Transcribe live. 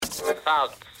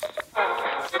without.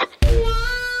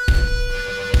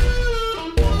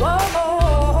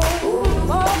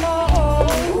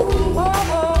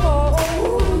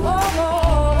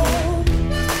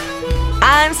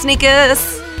 I'm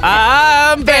Sneakus.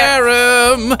 I'm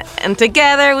Barum. And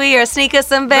together we are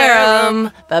Sneakus and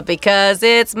Barum. But because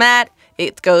it's Matt,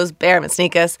 it goes Barum and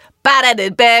Sneakus.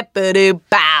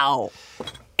 Ba-da-da-ba-ba-doo-bow.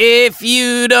 If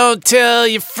you don't tell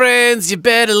your friends, you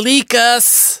better leak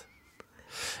us.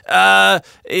 We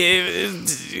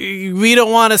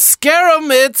don't want to scare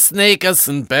them. It's Sneakus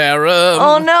and Barum.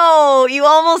 Oh no, you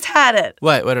almost had it.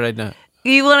 What did I do?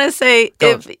 You want to say,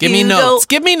 Give me notes.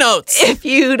 Give me notes. If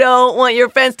you don't want your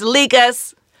friends to leak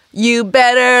us, you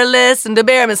better listen to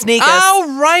Barum and Sneakus.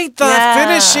 Oh, right, the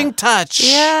finishing touch.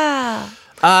 Yeah.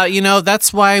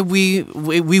 That's why we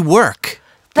work.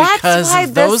 That's because why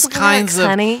of those this kinds works, of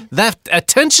honey. That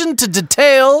attention to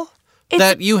detail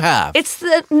that you have. It's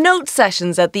the note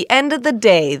sessions at the end of the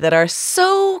day that are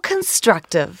so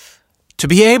constructive. To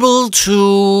be able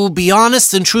to be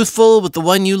honest and truthful with the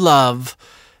one you love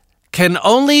can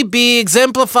only be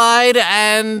exemplified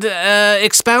and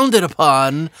expounded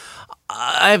upon.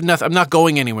 I have nothing. I'm not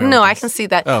going anywhere. No, with I this. can see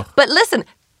that. Oh. But listen,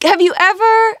 have you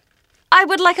ever... I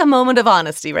would like a moment of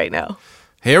honesty right now.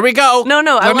 Here we go. No,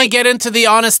 Let me get into the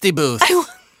honesty booth.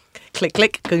 Click,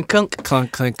 click, clunk, clunk,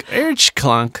 Clunk, clunk, urge,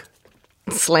 clunk.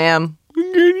 slam.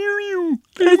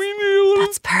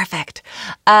 That's perfect.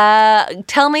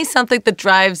 Tell me something that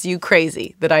drives you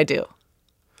crazy that I do.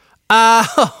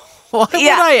 Why would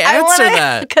I answer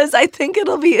that? Because I think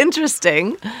it'll be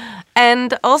interesting.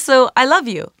 And also, I love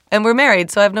you. And we're married,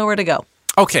 so I have nowhere to go.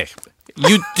 Okay.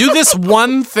 You do this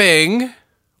one thing,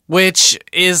 which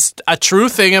is a true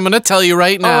thing I'm going to tell you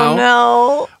right now. Oh,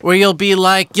 no. Where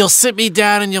you'll sit me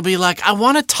down and you'll be like, I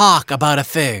want to talk about a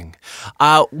thing.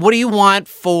 What do you want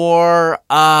for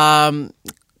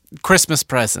Christmas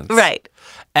presents? Right.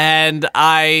 And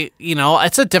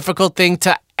it's a difficult thing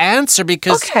to answer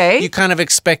because you kind of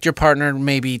expect your partner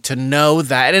maybe to know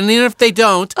that. And even if they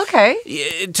don't,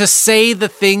 to say the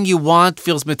thing you want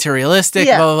feels materialistic.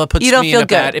 Yeah. Blah, blah, blah, puts You don't me feel in a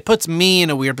bad. good. It puts me in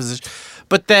a weird position.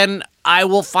 But then I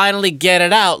will finally get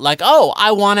it out like, oh,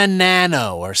 I want a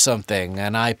Nano or something,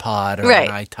 an iPod or an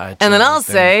iTouch. And then or I'll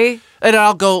anything. say... And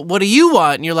I'll go, what do you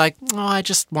want? And you're like, oh, I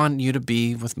just want you to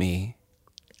be with me.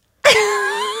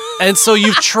 And so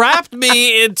you've trapped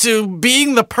me into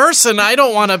being the person I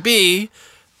don't want to be,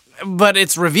 but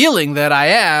it's revealing that I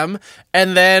am.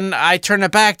 And then I turn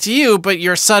it back to you, but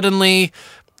you're suddenly,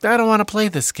 I don't want to play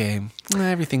this game.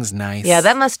 Everything's nice. Yeah,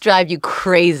 that must drive you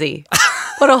crazy.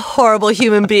 What a horrible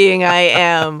human being I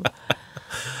am.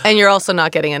 And you're also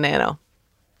not getting a Nano.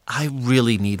 I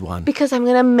really need one. Because I'm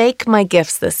going to make my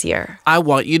gifts this year. I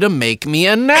want you to make me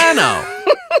a Nano.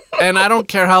 And I don't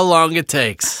care how long it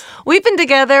takes. We've been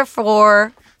together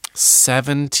for...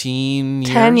 17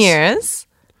 years? 10 years.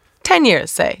 10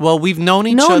 years, say. Well, we've known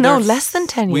each other... No, less than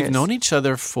 10 years. We've known each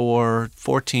other for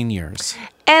 14 years.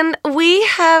 And we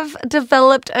have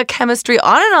developed a chemistry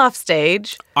on and off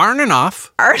stage. On and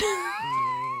off.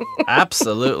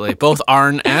 Absolutely. Both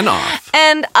on and off.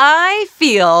 And I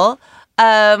feel...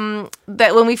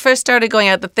 that when we first started going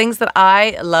out, the things that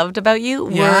I loved about you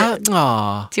were...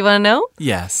 Aw. Do you want to know?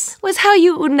 Yes. Was how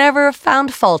you never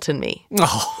found fault in me.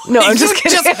 Oh. No, I'm just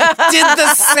kidding. You just did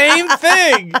the same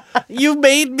thing. You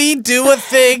made me do a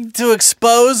thing to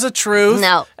expose a truth.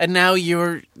 No. And now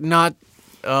you're not...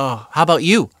 Oh, how about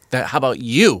you? How about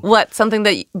you? What? Something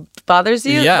that bothers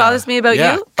you? Yeah. Bothers me about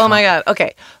Yeah. you? Oh my God.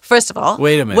 Okay. First of all,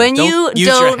 Wait a minute. When Don't you use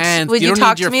your hands. when You you don't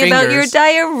talk need to your me about your fingers.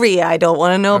 diarrhea, I don't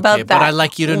want to know about that. but I'd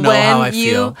like you to know when how I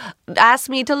you feel. ask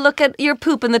me to look at your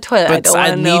poop in the toilet, I But don't I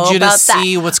want to know need you to about that.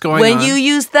 see what's going when on. you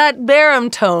use that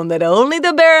Barum tone that only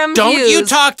the Barum Don't use, you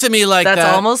talk to me like that's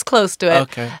that. almost close to it.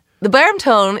 Okay. The Barum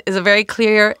tone is a very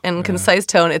clear and concise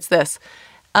tone. It's this.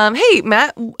 Hey,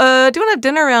 Matt, do you want to have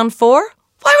dinner around 4?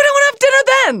 Why would I want to have dinner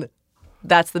then?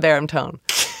 That's the Barum tone.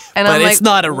 And But I'm it's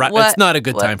like, it's not a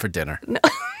good time for dinner. No.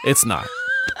 It's not.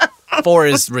 4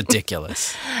 is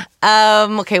ridiculous.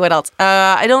 Okay, what else?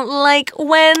 I don't like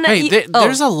when... Hey,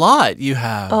 there's a lot you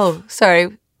have. Oh,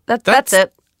 sorry. That's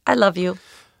it. I love you.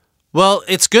 Well,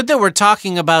 it's good that we're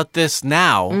talking about this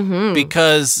now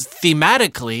because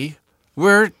thematically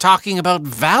we're talking about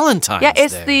Valentine's Yeah,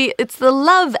 Day. it's the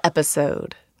love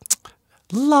episode.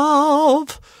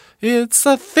 Love, it's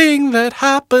a thing that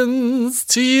happens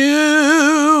to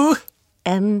you.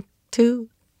 And to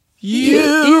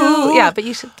You. Yeah, but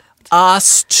you should...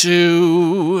 Us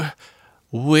two,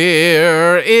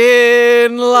 we're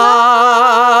in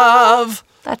love.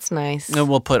 That's nice. And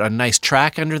we'll put a nice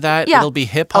track under that. Yeah. It'll be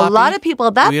hip-hop. A lot of people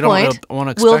at that point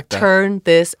won't will expect that. turn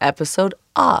this episode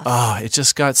off. Oh, it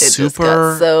just got It just super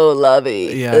got so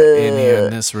lovey. in here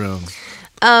in this room.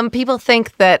 People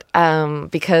think that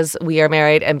because we are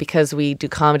married and because we do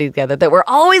comedy together, that we're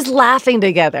always laughing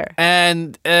together.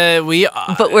 And we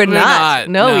But we're not.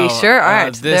 No, we sure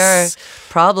aren't. This, There are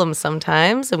problems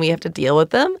sometimes, and we have to deal with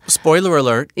them. spoiler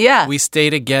alert. Yeah. We stay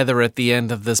together at the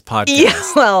end of this podcast. Yeah,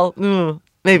 well,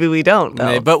 maybe we don't,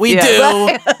 though. But we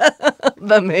Yeah, do.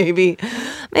 But maybe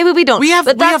we don't. We have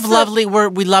But that's lovely.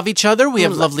 We love each other. We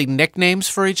have lovely nicknames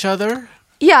for each other.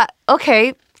 Yeah.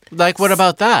 Okay. Like, what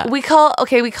about that? We call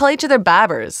each other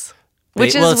Babbers,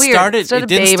 which is it weird. started. It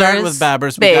didn't start Babers, with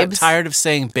Babbers. We got Babes, tired of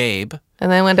saying babe.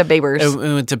 and then went to Babers. And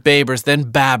we went to Babers,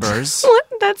 then Babbers. What?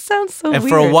 That sounds so And weird.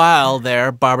 for a while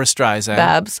there, Barbara Streisand.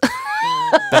 Babs.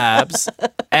 Babs.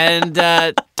 And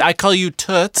I call you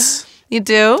Toots. You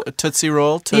do? Tootsie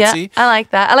Roll. Tootsie. Yeah, I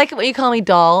like that. I like it when you call me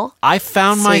doll. I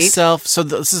found Sweet. myself, so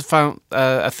this is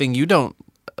a thing you don't,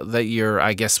 that you're,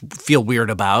 I guess, feel weird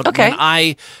about. Okay. When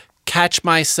I catch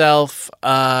myself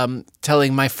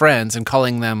telling my friends and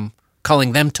calling them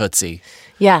Tootsie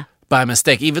Yeah. by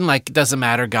mistake, even like, it doesn't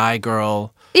matter, guy,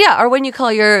 girl. Yeah, or when you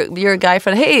call your guy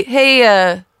friend,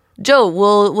 hey, Joe,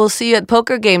 we'll see you at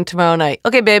poker game tomorrow night.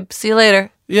 Okay, babe, see you later.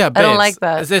 Yeah, babes. I don't like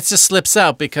that. It just slips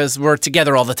out because we're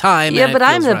together all the time. Yeah, and but it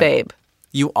I'm feels the right. babe.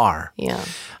 You are. Yeah.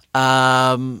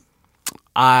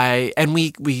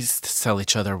 We tell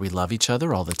each other we love each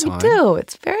other all the time. You do.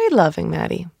 It's very loving,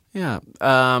 Maddie. Yeah.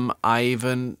 I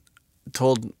even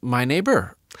told my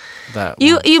neighbor that.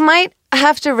 You once. you might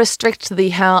have to restrict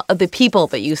the people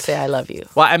that you say I love you.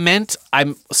 Well,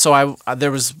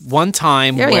 there was one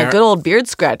time You're having where a good old beard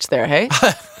scratch there, hey?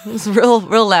 It's real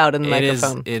loud in the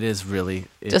microphone. it is really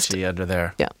itchy Just- under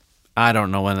there. Yeah. I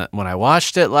don't know when I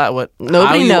washed it.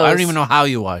 Nobody knows. I don't even know how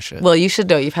you wash it. Well, you should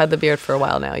know. You've had the beard for a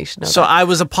while now. You should know. So that. I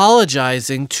was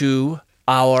apologizing to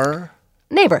our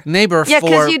neighbor. for. Yeah,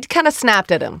 because you kind of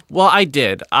snapped at him. Well, I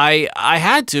did. I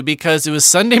had to because it was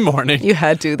Sunday morning. You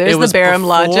had to. There's It was the Barham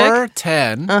before logic.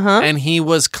 10, and he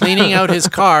was cleaning out his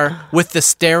car with the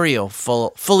stereo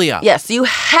fully up. Yes, you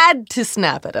had to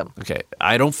snap at him. Okay,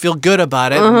 I don't feel good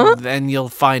about it, and you'll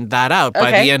find that out by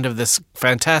Okay. the end of this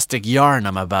fantastic yarn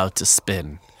I'm about to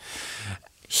spin.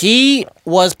 He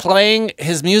was playing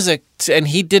his music, and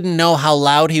he didn't know how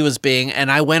loud he was being, and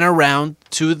I went around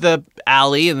to the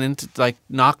alley and then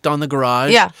knocked on the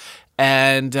garage. Yeah.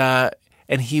 And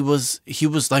he was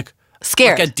like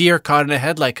Scared. like a deer caught in a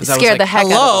headlight because I was Scared like, the heck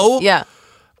hello. out of him. Yeah.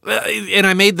 And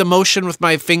I made the motion with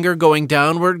my finger going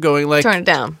downward, going like, Turn it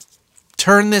down.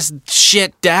 turn this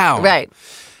shit down. Right.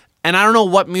 And I don't know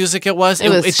what music it was. It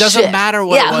was It doesn't shit. matter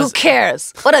what yeah, it was. who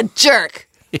cares? What a jerk.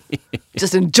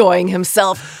 Just enjoying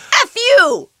himself. F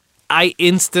you! I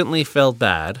instantly felt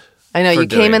bad. I know, for you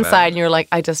came doing inside that. and you were like,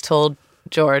 I just told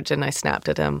George and I snapped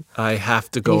at him. I have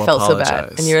to go You felt apologize. so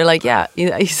bad. And you were like, yeah. You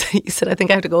said, I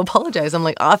think I have to go apologize. I'm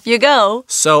like, off you go.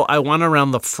 So I went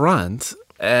around the front,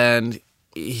 and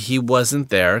he wasn't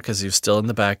there because he was still in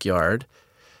the backyard.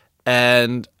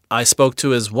 And I spoke to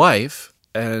his wife,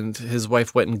 and his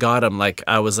wife went and got him like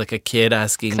I was like a kid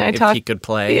asking Can I if talk? he could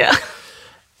play. Yeah.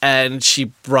 And she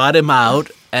brought him out,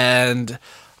 and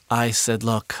I said,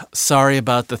 look, sorry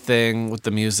about the thing with the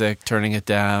music, turning it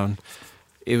down.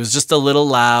 It was just a little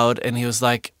loud. And he was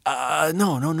like,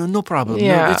 no problem. No,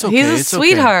 Yeah. it's okay. He's a it's okay."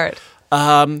 sweetheart.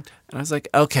 And I was like,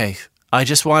 okay, I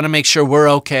just want to make sure we're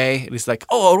okay. And he's like,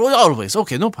 oh, always.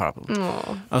 Okay, no problem.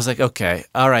 I was like, okay,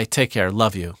 all right, take care.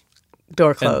 Love you.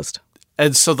 Door closed.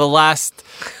 And so the last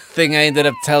thing I ended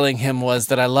up telling him was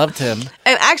that I loved him.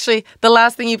 And actually, the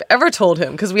last thing you've ever told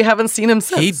him, because we haven't seen him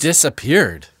since. He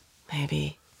disappeared.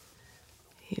 Maybe.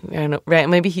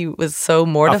 Maybe he was so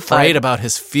mortified. Afraid about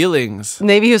his feelings.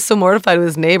 Maybe he was so mortified with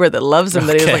his neighbor that loves him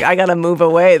that he was Okay. like, I gotta move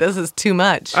away. This is too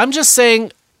much. I'm just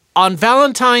saying, on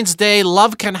Valentine's Day,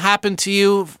 love can happen to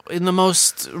you in the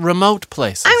most remote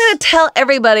places. I'm gonna tell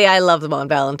everybody I love them on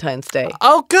Valentine's Day.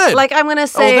 Oh, good. Like, I'm gonna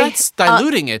say. Oh, that's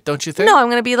diluting it, don't you think? No, I'm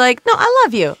gonna be like, no, I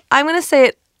love you. I'm gonna say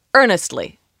it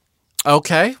earnestly.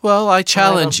 Okay, well, I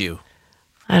challenge you.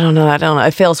 I don't know.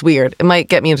 It feels weird. It might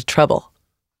get me into trouble.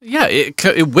 Yeah,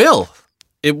 it will.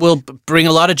 It will bring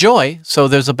a lot of joy, so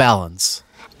there's a balance.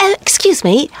 Excuse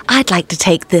me. I'd like to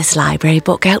take this library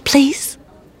book out, please.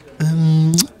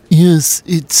 Yes,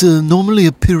 it's normally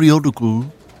a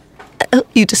periodical. Oh,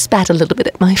 you just spat a little bit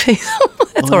at my face.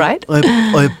 That's all right.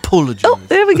 I apologize. Oh,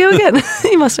 there we go again.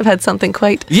 You must have had something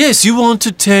quite. Yes, you want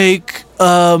to take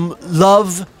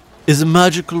love is a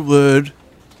magical word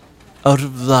out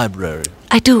of the library.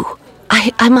 I do.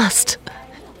 I must.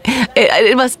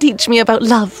 It must teach me about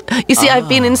love. You see, I've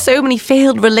been in so many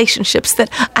failed relationships that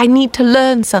I need to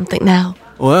learn something now.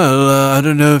 Well, I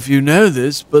don't know if you know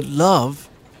this, but love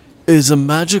is a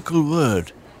magical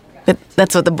word.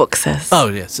 That's what the book says. Oh,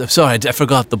 yes. I'm sorry, I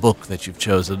forgot the book that you've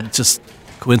chosen. It's just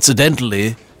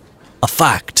coincidentally a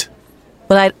fact.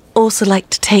 Well, I'd also like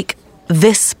to take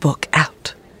this book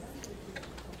out.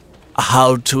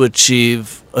 How to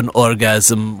achieve an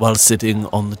orgasm while sitting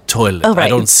on the toilet. Oh, right. I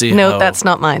don't see No, how... that's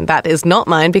not mine. That is not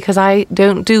mine because I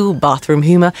don't do bathroom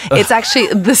humor. It's actually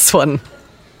this one.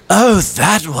 Oh,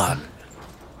 that one.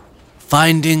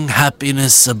 Finding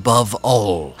happiness above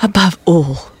all. Above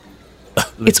all.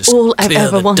 It's Just all I've clear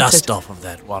ever the wanted. dust off of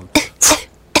that one.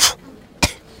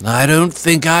 I don't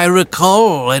think I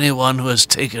recall anyone who has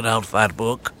taken out that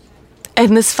book.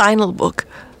 And this final book,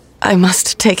 I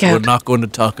must take We're out. not going to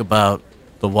talk about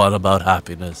the one about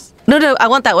happiness. No, I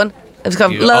want that one. It's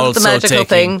called You're Love the also Magical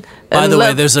taking- Thing. By and the way,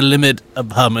 Love- there's a limit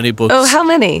of how many books. Oh, how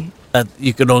many?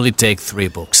 You can only take 3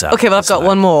 books out. Okay, well, I've got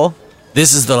one more.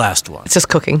 This is the last one. It's just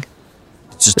cooking.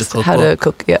 It's just a Just how to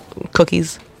cookbook. cook,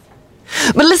 cookies.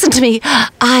 But listen to me.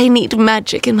 I need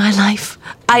magic in my life.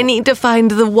 I need to find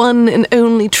the one and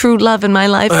only true love in my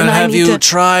life. And I Have need you to...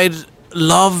 tried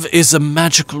Love is a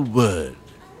Magical Word?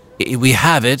 We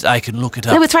have it. I can look it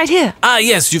up. No, it's right here. Ah,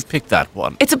 yes, you've picked that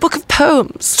one. It's a book of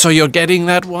poems. So you're getting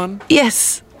that one?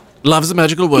 Yes. Love's a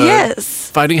Magical Word.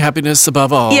 Yes. Finding happiness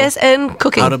above all. Yes, and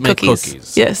cooking. How to make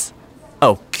cookies. Yes.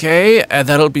 Okay, and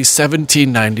that'll be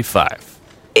 $17.95.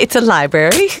 It's a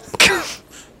library.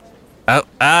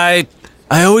 I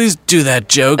always do that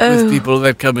joke with people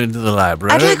that come into the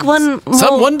library. I'd like one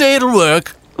more- One day it'll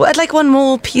work. Well, I'd like one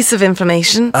more piece of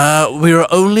information. We're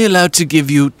only allowed to give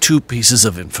you 2 pieces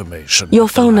of information. Your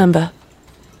phone number.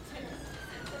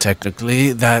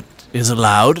 Technically, that is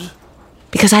allowed.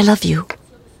 Because I love you.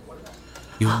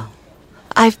 You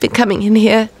I've been coming in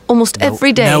here almost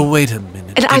every day. Now wait a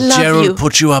minute. And I Did love Gerald you.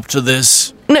 put you up to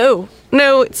this? No,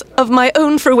 it's of my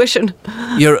own fruition.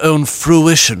 Your own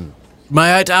fruition.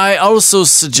 Might I also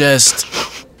suggest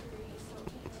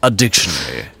a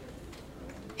dictionary?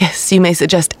 Yes, you may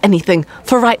suggest anything.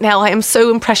 For right now, I am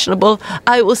so impressionable.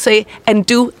 I will say and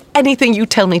do anything you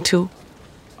tell me to.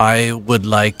 I would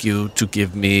like you to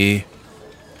give me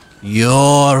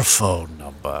your phone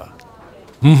number.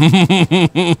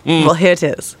 Well, here it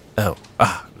is. Oh,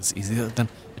 it was easier than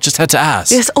I just had to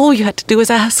ask. Yes, all you had to do was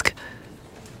ask.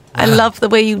 I love the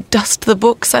way you dust the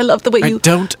books. I love the way I you...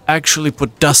 don't actually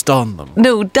put dust on them.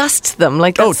 No, dust them.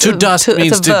 Like Oh, that's to dust it's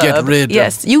means a to get verb. rid of.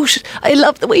 Yes, you should. I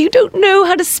love the way you don't know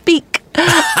how to speak.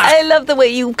 I love the way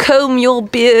you comb your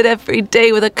beard every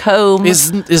day with a comb.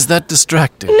 Is that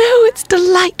distracting? No, it's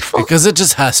delightful. Because it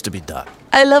just has to be done.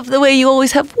 I love the way you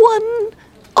always have one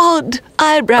odd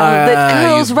eyebrow that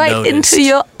curls you've right noticed. into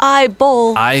your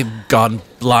eyeball. I've gone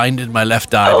blind in my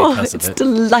left eye Oh, because it's of it.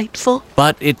 delightful.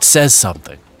 But it says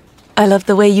something. I love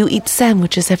the way you eat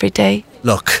sandwiches every day.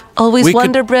 Look. Always we could-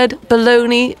 Wonder Bread,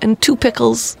 bologna, and 2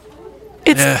 pickles.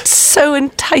 It's Yeah. so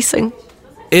enticing.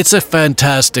 It's a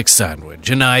fantastic sandwich,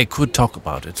 and I could talk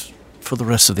about it for the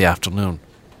rest of the afternoon.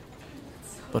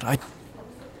 But I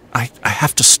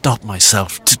have to stop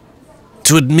myself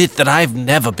to admit that I've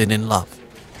never been in love.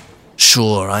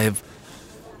 Sure, I've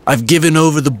given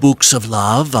over the books of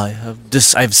love.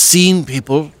 I've seen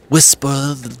people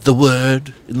whisper the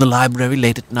word in the library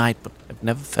late at night, but I've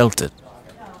never felt it.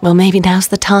 Well, maybe now's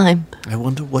the time. I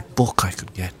wonder what book I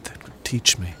could get that would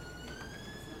teach me.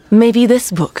 Maybe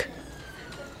this book.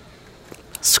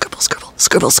 Scribble, scribble,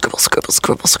 scribble, scribble, scribble,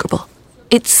 scribble, scribble.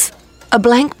 It's a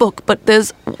blank book, but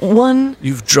there's one...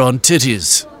 You've drawn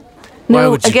titties. Why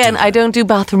No, would you again, do I that? don't do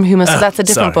bathroom humor, so Oh, that's a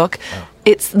different sorry. book.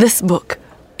 It's this book.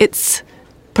 It's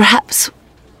perhaps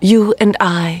you and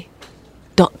I... ...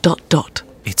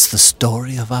 It's the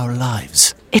story of our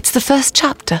lives. It's the first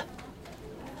chapter.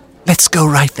 Let's go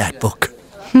write that book.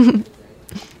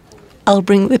 I'll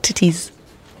bring the titties.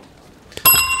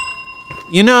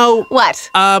 You know, What?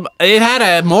 it had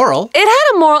a moral. It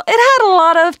had a moral. It had a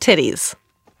lot of titties.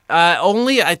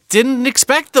 Only I didn't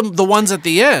expect the ones at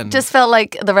the end. Just felt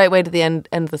like the right way to the end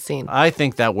the scene. I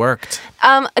think that worked.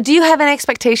 Do you have any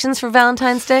expectations for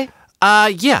Valentine's Day?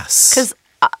 Yes. Because,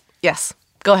 yes,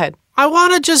 go ahead. I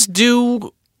want to just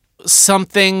do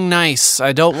something nice.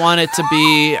 I don't want it to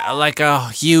be like a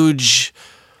huge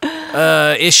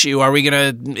issue.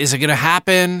 Is it gonna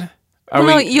happen?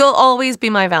 No, you'll always be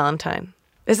my Valentine.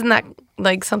 Isn't that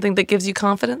like something that gives you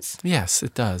confidence? Yes,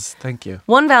 it does. Thank you.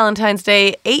 One Valentine's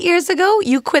Day, 8 years ago,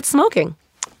 you quit smoking.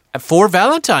 For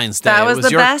Valentine's Day, That it was the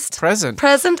your best present.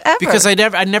 present ever. Because I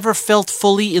never felt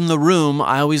fully in the room.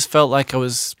 I always felt like I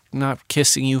was not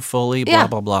kissing you fully, blah, Yeah.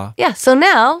 blah, blah. Yeah, so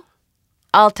now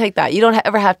I'll take that. You don't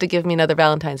ever have to give me another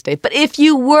Valentine's Day. But if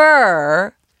you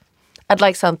were, I'd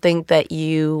like something that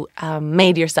you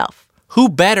made yourself. Who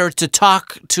better to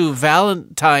talk to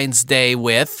Valentine's Day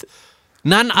with?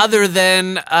 None other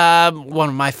than one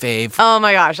of my fave. Oh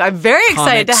my gosh, I'm very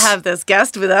excited to Comics. have this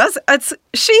guest with us.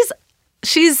 She's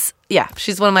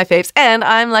one of my faves, and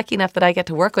I'm lucky enough that I get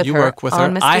to work with You her. work with her.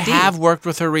 on Mr. I D. have worked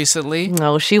with her recently.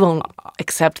 No, she won't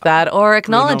accept that or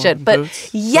acknowledge it. But Boots.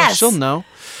 yes, Well, she'll know.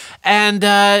 And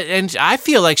I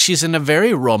feel like she's in a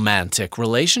very romantic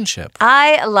relationship.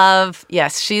 they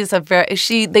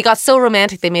got so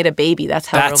romantic they made a baby. That's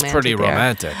how That's romantic pretty they are.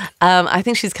 romantic. I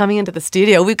think she's coming into the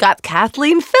studio. We've got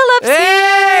Kathleen Phillips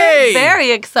Hey! here.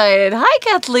 Very excited. Hi,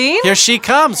 Kathleen. Here she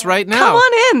comes right now. Come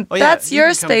on in. Oh, yeah, That's you your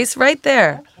can come. space right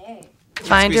there.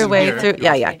 Find your in way here. through.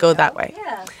 Yeah, go that way.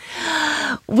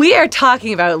 We are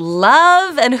talking about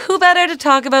love, and who better to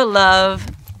talk about love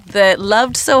that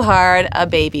loved so hard a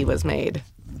baby was made?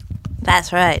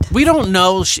 That's right. We don't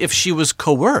know if she was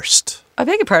coerced. I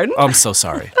beg your pardon? I'm so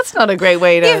sorry. That's not a great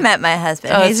way to... You've met my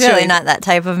husband. Oh, He's it's really true. not that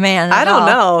type of man. I at don't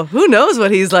all. know. Who knows what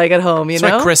he's like at home, you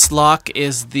That's know? why Chris Locke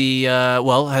is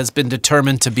has been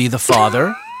determined to be the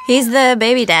father. He's the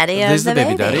baby daddy of He's the the baby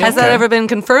baby. daddy. Has that Okay. ever been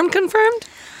confirmed?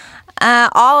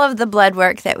 All of the blood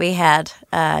work that we had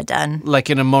done. Like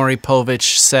in a Maury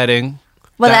Povich setting.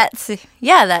 Well, That-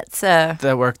 that's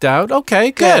That worked out. Okay,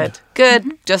 good. Good.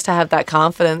 Just to have that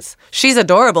confidence. She's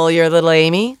adorable, your little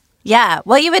Amy. yeah.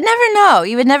 Well, you would never know.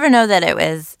 You would never know that it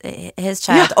was his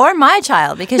child or my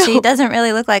child because she doesn't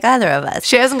really look like either of us.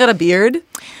 She hasn't got a beard.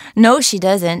 No, she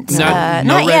doesn't. No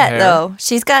Not red yet, hair. though.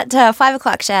 She's got 5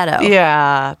 o'clock shadow.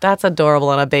 Yeah, that's adorable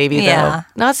on a baby, though. Yeah.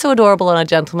 Not so adorable on a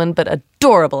gentleman, but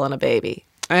adorable on a baby.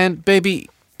 And baby,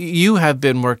 you have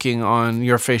been working on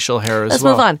your facial hair as Let's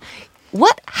well. move on.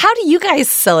 How do you guys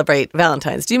celebrate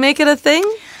Valentine's? Do you make it a thing?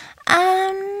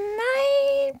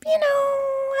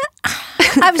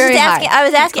 I was Very just asking. high. I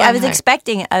was asking. I Going was high.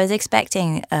 expecting. I was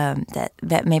expecting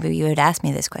that maybe you would ask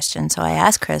me this question. So I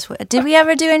asked Chris, "Did we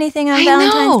ever do anything on I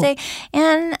Valentine's know. Day?"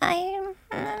 And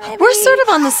We're sort of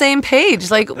on the same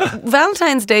page. Like,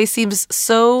 Valentine's Day seems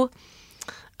so,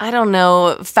 I don't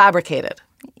know, fabricated.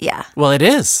 yeah. Well, it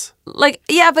is. Like,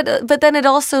 yeah, but then it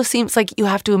also seems like you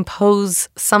have to impose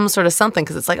some sort of something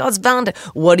because it's like, oh, it's Valentine.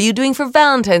 What are you doing for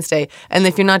Valentine's Day? And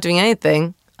if you're not doing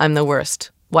anything, I'm the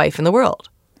worst wife in the world.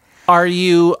 Are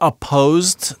you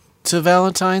opposed to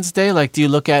Valentine's Day? Like, do you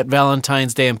look at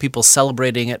Valentine's Day and people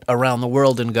celebrating it around the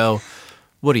world and go,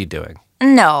 what are you doing?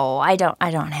 No, I don't.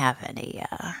 I don't have any.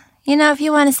 If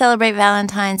you want to celebrate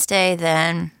Valentine's Day,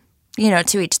 then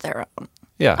to each their own.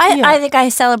 Yeah. I think I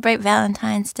celebrate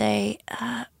Valentine's Day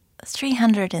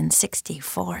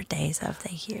 364 days of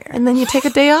the year. And then you take a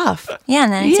day off. Yeah,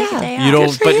 and then I take Yeah. a day you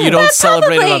off. don't, but you don't But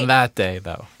celebrate it probably- on that day,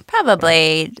 though.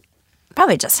 Probably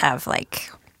just have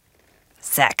like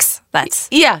sex. That's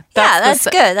Yeah. that's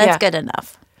good. That's yeah. good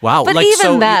enough. Wow. But like, even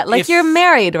so that, like if- you're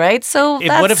married, right? So what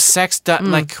if that's- sex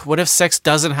what if sex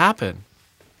doesn't happen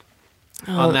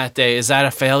Oh. on that day? Is that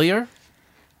a failure?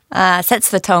 Sets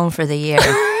the tone for the year.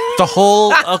 The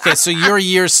whole okay, so your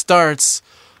year starts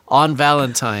on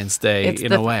Valentine's Day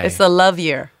in a way. It's the love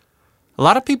year. A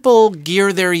lot of people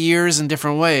gear their years in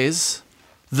different ways.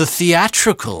 The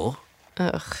theatrical,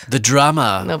 the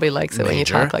drama, Nobody likes it when you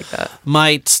major talk like that.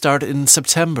 might start in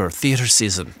September, theater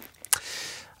season.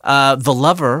 The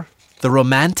lover, the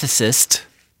romanticist,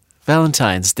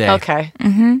 Valentine's Day. Okay.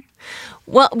 Mm-hmm.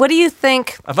 Well, what do you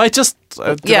think? Have I just?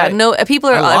 People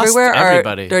are I lost everywhere.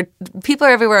 everybody. People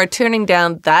are everywhere are turning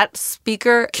down that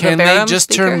speaker. Can the they Barham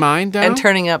just speaker, turn mine down? and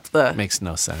turning up the Makes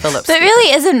no sense. Phillips? But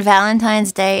really, isn't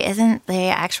Valentine's Day? Isn't the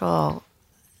actual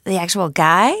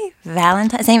guy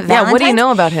Valentine? Saint Valentine. Yeah. What do you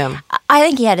know about him? I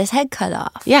think he had his head cut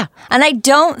off. Yeah. And I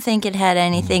don't think it had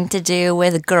anything to do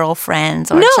with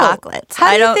girlfriends or No. chocolates. How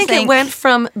do I you don't think it went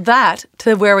from that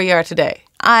to where we are today?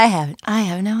 I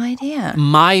have no idea.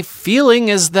 My feeling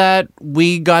is that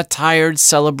we got tired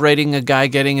celebrating a guy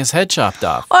getting his head chopped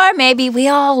off. Or maybe we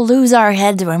all lose our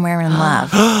heads when we're in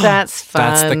love. That's fun.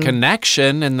 That's the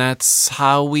connection, and that's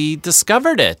how we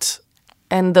discovered it.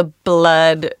 And the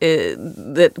blood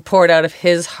that poured out of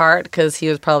his heart because he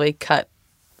was probably cut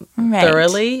Right.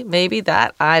 thoroughly. Maybe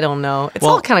that. I don't know. It's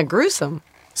Well- all kind of gruesome,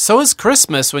 So is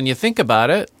Christmas when you think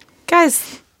about it.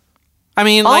 guys. I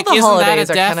mean, All like, the isn't that a holidays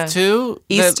are death kinda- too?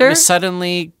 That Easter? we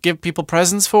suddenly give people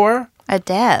presents for? A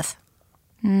death.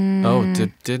 Oh,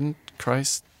 didn't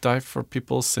Christ die for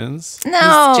people's sins?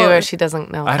 No. He's Jewish. He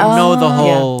doesn't know. I don't know the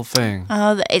whole thing.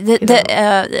 Oh,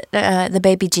 the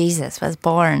baby Jesus was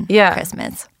born Yeah.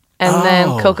 Christmas. And then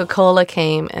Oh. Coca-Cola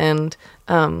came and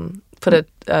put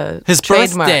a His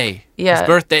trademark. birthday. Yeah, His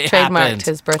birthday trademarked happened.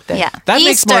 his birthday. Yeah. That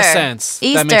makes more Easter. sense.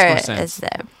 Easter That makes more sense. is the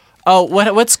Oh,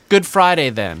 what's Good Friday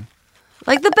then?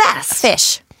 Like the best.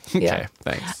 fish. Okay,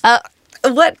 thanks.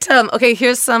 Okay,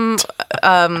 here's some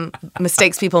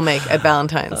mistakes people make at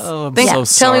Valentine's. Oh, I'm Think- so Tell me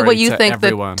sorry what you to think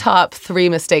everyone. the top 3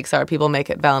 mistakes are people make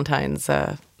at Valentine's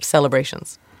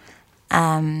celebrations.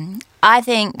 I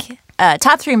think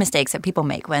top 3 mistakes that people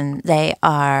make when they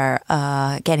are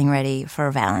getting ready for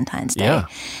Valentine's Day. Yeah.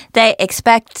 They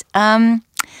expect to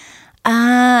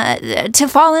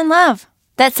fall in love,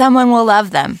 that someone will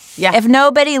love them. Yeah. If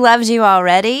nobody loves you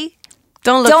already,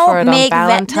 Don't look for it on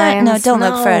Valentine's. no, don't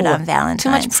look for it on Too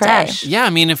Valentine's much Day. pressure. Yeah, I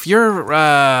mean, if you're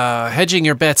hedging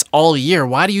your bets all year,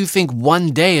 why do you think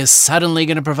one day is suddenly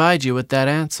going to provide you with that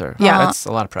answer? Yeah. That's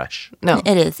a lot of pressure. No.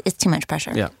 It is. It's too much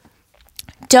pressure. Yeah.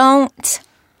 Don't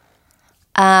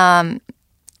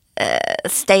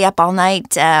stay up all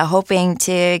night hoping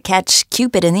to catch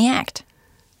Cupid in the act.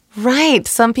 Right.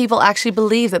 Some people actually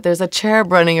believe that there's a cherub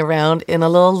running around in a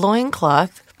little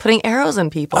loincloth putting arrows in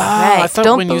people. Oh, I thought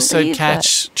Don't when you said believe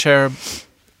catch cherub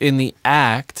in the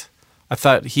act, I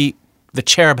thought the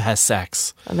cherub has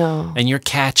sex. that. No. And you're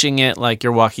catching it like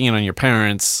you're walking in on your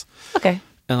parents Okay.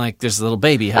 and like there's a little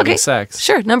baby having Okay. sex.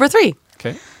 Sure. Number 3.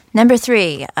 Okay. Number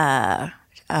 3,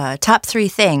 top 3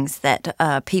 things that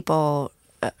people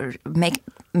make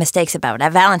mistakes about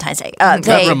at Valentine's Day.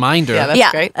 That reminder. Yeah,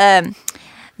 that's great.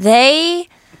 They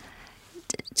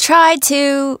try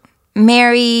to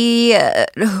marry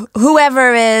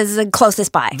whoever is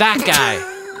closest by. That guy.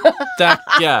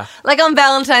 Yeah. Like on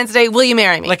Valentine's Day, will you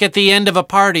marry me? Like at the end of a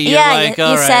party, you're Yeah, like, you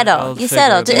all right, settle. I'll You figure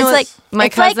settle. it It's out. like My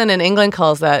it's like- cousin in England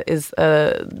calls that is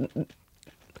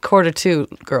 1:45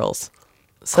 girls.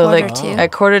 So like 1:45.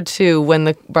 at 1:45 when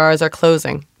the bars are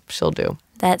closing, she'll do.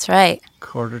 That's right.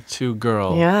 1:45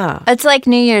 girl. Yeah. It's like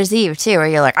New Year's Eve too, where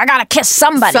you're like, I gotta kiss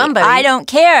somebody. Somebody. I don't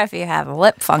care if you have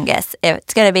lip fungus.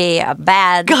 It's gonna be a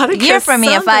bad Gotta year kiss for me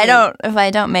somebody. if I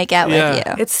don't make out Yeah. with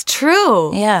you. It's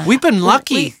true. Yeah. We've been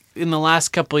lucky in the last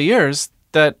couple of years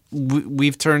that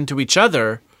we've turned to each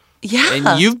other, Yeah.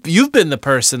 and you've been the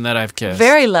person that I've kissed.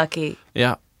 Very lucky.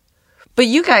 Yeah. But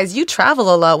you guys, you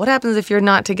travel a lot. What happens if you're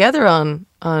not together on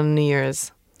New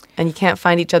Year's and you can't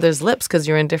find each other's lips because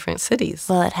you're in different cities?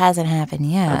 Well, it hasn't happened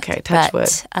yet. Okay, touch wood.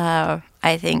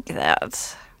 I think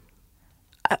that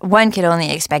one could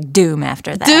only expect doom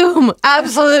after that. Doom,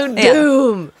 absolute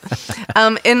doom.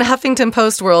 In Huffington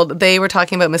Post world, they were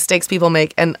talking about mistakes people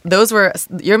make, and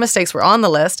your mistakes were on the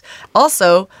list.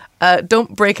 Also,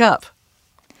 don't break up.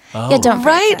 Yeah, don't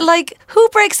break Right? up. Like, who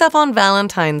breaks up on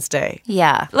Valentine's Day?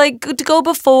 Yeah, Like, to go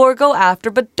before, go after,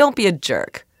 but don't be a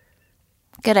jerk.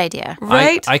 good idea.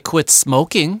 Right? I quit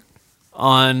smoking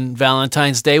on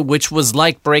Valentine's Day, which was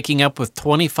like breaking up with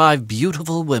 25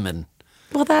 beautiful women.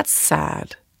 Well, that's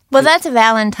sad. Well, that's a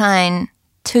Valentine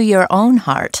to your own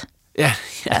heart. Yeah.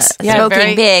 Yes. Yeah, Smoking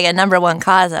very- big, a number one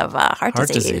cause of heart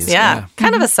disease. disease. Yeah. Yeah.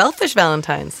 Kind of a selfish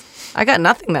Valentine's. I got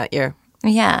nothing that year.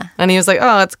 Yeah. And he was like,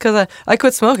 oh, it's because I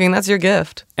quit smoking. That's your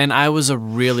gift. And I was a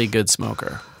really good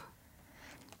smoker.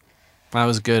 I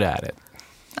was good at it.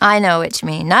 I know what you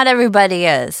mean. Not everybody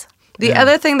is. The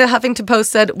other thing that Huffington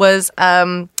Post said was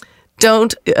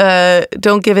don't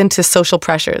give in to social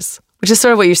pressures, which is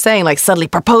sort of what you're saying, like suddenly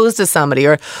propose to somebody,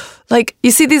 or like you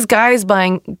see these guys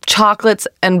buying chocolates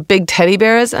and big teddy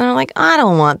bears, and I'm like, I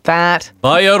don't want that.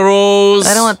 Buy a rose.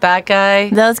 I don't want that guy.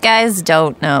 Those guys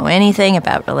don't know anything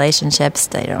about relationships.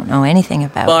 They don't know anything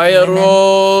about Buy a women.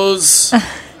 rose.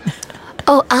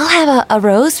 Oh, I'll have a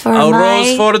rose for A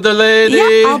rose for the lady.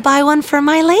 Yeah, I'll buy one for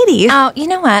my lady. Oh, you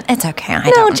know what? It's okay. I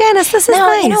No, don't. Janice, this is no,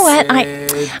 nice. you know what?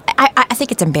 I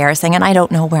think it's embarrassing, and I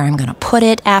don't know where I'm going to put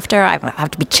it after. I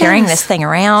have to be carrying Janice. this thing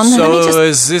around. So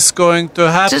is this going to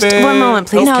happen? Just one moment,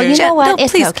 please. No, you know what? No,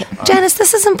 It's please. okay. Janice,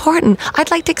 this is important.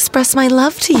 I'd like to express my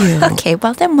love to you. Okay,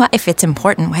 well then, what if it's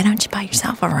important? Why don't you buy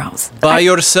yourself a rose? Buy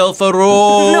yourself a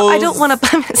rose. No, I don't want to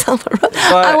buy myself a rose.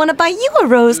 I want to buy you a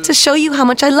rose to show you how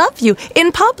much I love you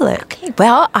in public. Okay,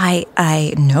 well,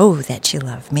 I know that you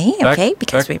love me. Okay,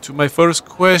 because back to my first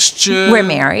question. we're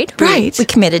married. Right. We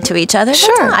committed to each other. That's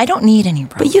Sure. all. I don't need any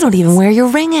roses. But you don't even wear your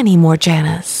ring anymore,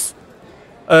 Janice.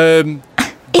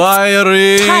 Buy a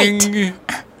ring. tight.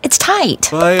 It's tight.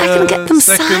 Buy I can get them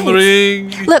second sized.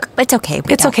 ring. Look, it's okay.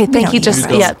 It's okay. Thank you. Just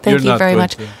need yeah. those. Thank You're you very not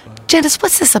much, going to. Janice.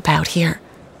 What's this about here?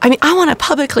 I mean, I want to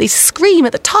publicly scream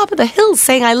at the top of the hill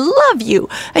saying I love you,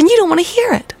 and you don't want to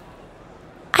hear it.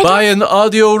 Buy an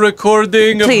audio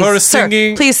recording Please, of her sir.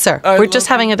 singing. Please, sir. I We're just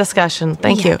love having a discussion.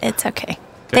 Thank you. It's okay.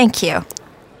 Thank you.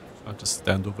 I'll just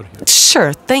stand over here.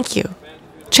 Sure. Thank you,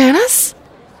 Janice.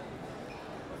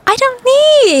 I don't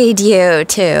need you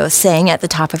to sing at the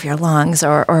top of your lungs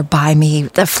or buy me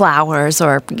the flowers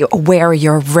or wear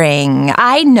your ring.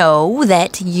 I know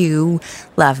that you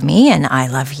love me and I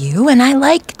love you, and I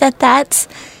like that that's,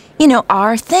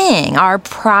 our thing, our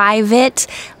private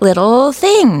little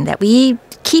thing that we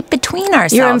keep between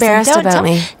ourselves. You're embarrassed about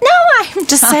me. No, I'm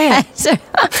Just not. say it.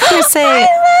 Just say I it.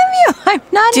 love you. I'm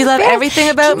not. Do you love embarrassed. everything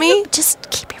about Can me? you just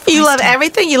keep your voice You love down?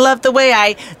 everything? You love the way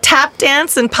I tap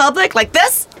dance in public like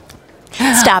this?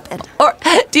 Stop it. Or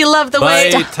do you love the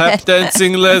way... Bye, tap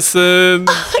dancing lesson.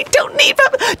 I don't need...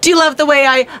 Do you love the way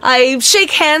I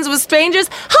shake hands with strangers?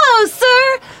 Hello,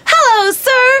 sir. Hello,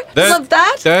 sir. Love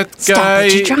that? That Stop guy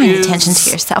it. You're drawing is attention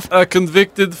to yourself. a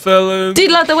convicted felon. Do you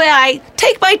love the way I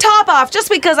take my top off just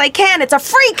because I can? It's a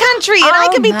free country and I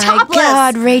can be topless. Oh,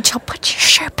 my God, Rachel, put your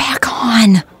shirt back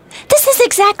on. This is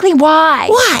exactly why.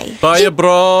 Why? Buy a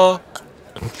bra.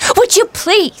 Would you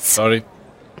please? Sorry.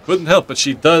 Couldn't help, but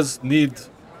she does need...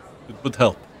 It would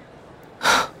help.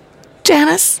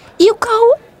 Janice? You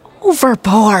go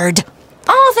overboard.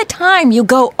 All the time you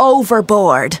go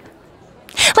overboard.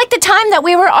 Like the time that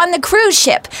we were on the cruise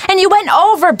ship and you went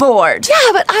overboard. Yeah,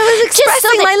 but I was Just so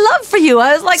expressing that- my love for you.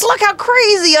 I was like, look how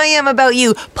crazy I am about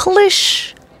you.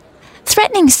 Plish.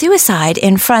 Threatening suicide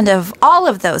in front of all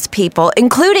of those people,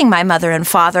 including my mother and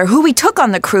father, who we took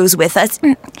on the cruise with us,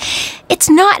 it's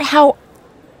not how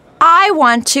I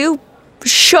want to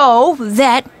show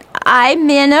that I'm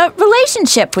in a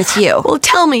relationship with you. Well,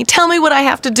 tell me what I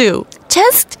have to do.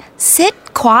 Just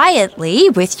sit quietly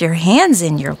with your hands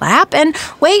in your lap and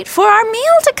wait for our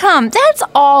meal to come. That's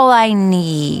all I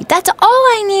need. That's all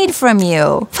I need from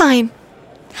you. Fine.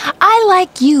 I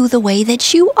like you the way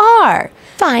that you are.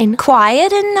 Fine.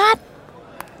 Quiet and not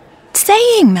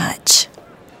saying much.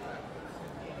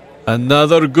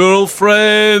 Another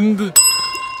girlfriend.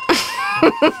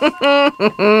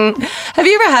 Have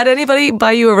you ever had anybody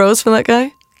buy you a rose from that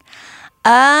guy?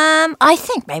 I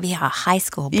think maybe a high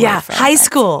school boyfriend. Yeah, high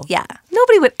school. Yeah.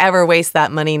 Nobody would ever waste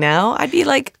that money now. I'd be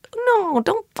like, no,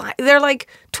 don't buy. They're like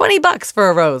 $20 for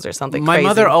a rose or something. My crazy.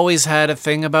 mother always had a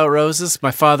thing about roses.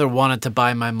 My father wanted to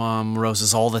buy my mom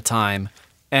roses all the time.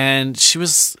 And she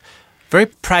was very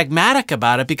pragmatic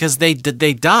about it because they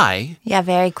die. Yeah,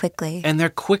 very quickly. And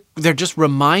they're just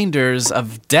reminders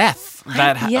of death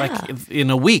that yeah. like in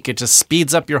a week it just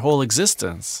speeds up your whole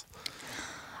existence.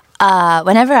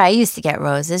 Whenever I used to get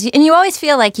roses, and you always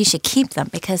feel like you should keep them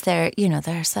because they're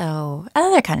so,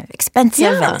 they're kind of expensive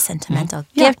Yeah. and a sentimental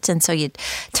gift. And so you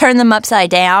turn them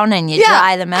upside down and you Yeah.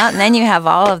 dry them out. And then you have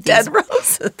all of these Dead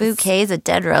roses. bouquets of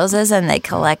dead roses and they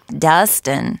collect dust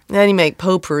and Then you make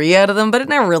potpourri out of them, but it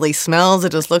never really smells.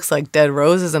 It just looks like dead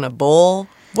roses in a bowl.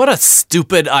 What a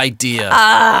stupid idea.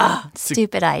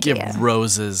 stupid idea. Give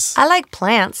roses. I like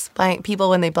plants. Buying people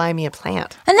when they buy me a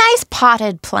plant. A nice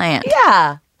potted plant.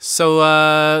 Yeah.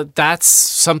 So that's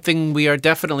something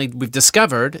we've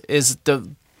discovered is to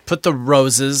put the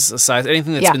roses aside,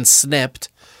 anything that's Yeah. been snipped,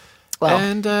 Well,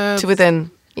 and to within,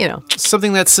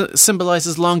 something that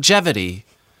symbolizes longevity,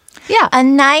 yeah. A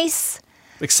nice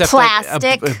except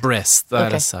Plastic. like a bris, that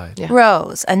Okay. aside. Yeah.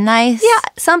 rose. A nice. Yeah,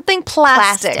 something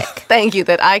plastic. Plastic. Thank you,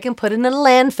 that I can put in a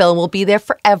landfill and will be there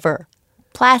forever.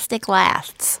 Plastic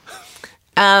lasts.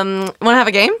 Want to have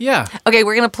a game? Yeah. Okay,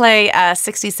 we're going to play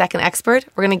 60-second expert.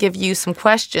 We're going to give you some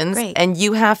questions, Great. and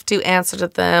you have to answer to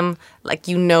them like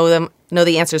you know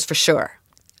the answers for sure.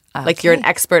 Like you're an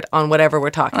expert on whatever we're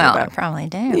talking Well, I about. probably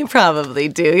do. You probably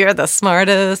do. You're the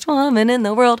smartest woman in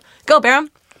the world. Go, Barum.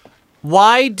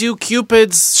 Why do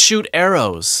cupids shoot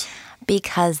arrows?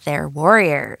 Because they're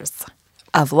warriors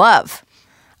of love.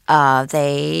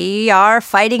 They are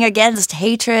fighting against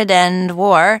hatred and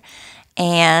war,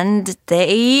 and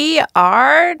they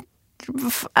are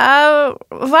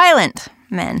violent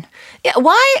men. Yeah,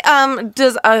 why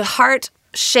does a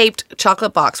heart-shaped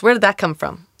chocolate box, where did that come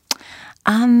from?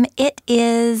 It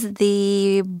is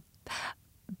the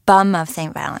bum of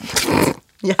St. Valentine.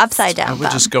 Yes. Upside down I would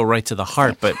bum. just go right to the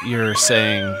heart, but you're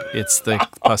saying it's the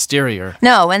posterior.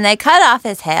 No, when they cut off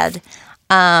his head,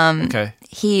 Okay.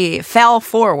 he fell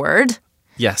forward.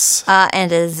 Yes. And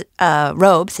his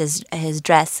robes, his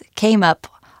dress came up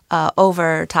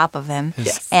over top of him.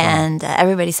 Yes. And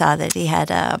everybody saw that he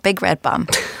had a big red bum.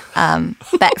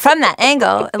 But from that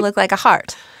angle, it looked like a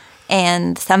heart.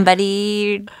 And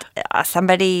somebody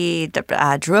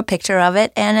drew a picture of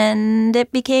it, and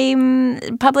it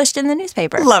became published in the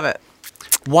newspaper. Love it.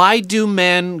 Why do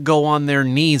men go on their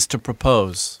knees to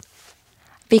propose?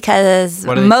 Because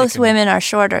What are they most thinking? women are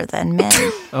shorter than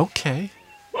men. Okay.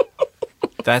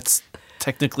 That's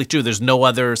technically true. There's no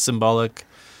other symbolic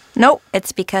Nope,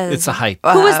 it's because It's a height.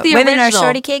 Who was the women are original?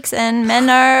 shorty cakes and men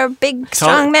are big,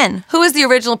 strong men. Who was the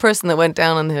original person that went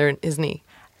down on his knee?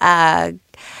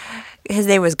 His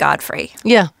name was Godfrey.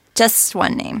 Yeah, Just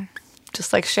one name.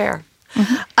 just like Cher.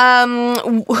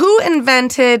 Who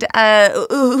invented?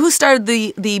 Who started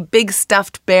the big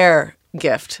stuffed bear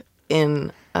gift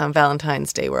in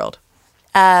Valentine's Day world?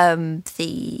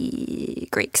 The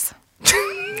Greeks.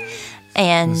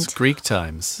 And It's Greek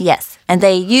times. yes, and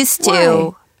they used to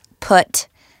Why? put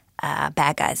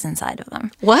bad guys inside of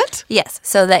them. What? Yes,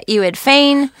 so that you would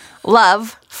feign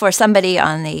love for somebody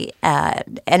on the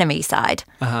enemy side.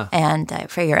 And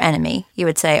for your enemy, you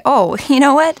would say, oh, you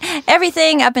know what?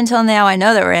 Everything up until now, I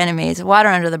know that we're enemies. Water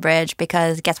under the bridge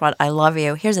because guess what? I love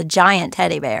you. Here's a giant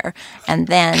teddy bear. And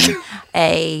then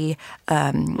a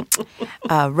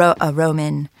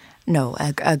Roman... No,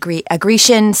 a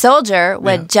Grecian soldier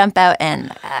would jump out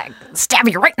and stab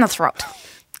you right in the throat.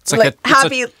 It's like it's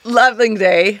Happy Loving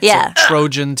Day. Yeah, a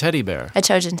Trojan teddy bear. a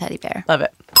Trojan teddy bear. Love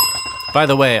it. By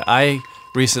the way, I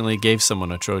recently gave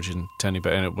someone a Trojan teddy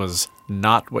bear, and it was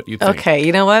not what you think. Okay,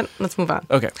 you know what? Let's move on.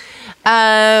 Okay.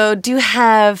 Do you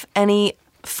have any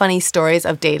funny stories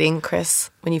of dating Chris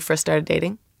when you first started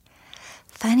dating?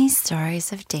 Funny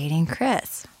stories of dating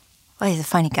Chris. Well, he's a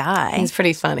funny guy. He's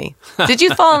pretty funny. Did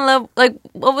you fall in love? Like,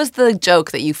 what was the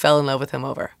joke that you fell in love with him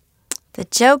over? The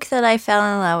joke that I fell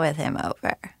in love with him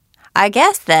over. I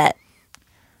guess that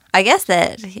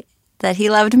he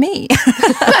loved me.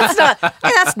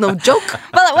 That's no joke.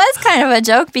 Well, it was kind of a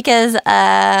joke because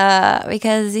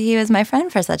he was my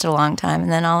friend for such a long time,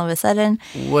 and then all of a sudden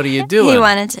What are you doing? he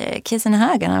wanted to kiss and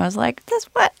hug, and I was like, "This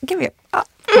what? Give me."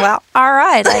 Well, all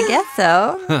right, I guess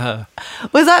so.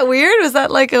 Was that weird? Was that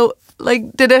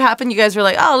did it happen? You guys were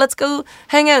like, oh, let's go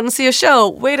hang out and see a show.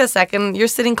 Wait a second, you're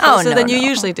sitting closer no, than you no.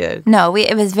 usually did. No,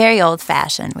 it was very old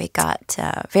fashioned. We got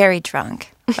very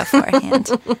drunk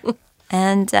beforehand,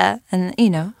 and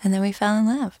then we fell in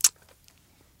love.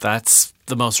 That's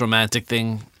the most romantic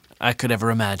thing I could ever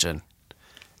imagine.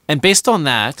 And based on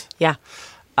that, Yeah.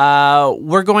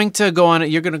 we're going to go on.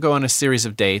 You're going to go on a series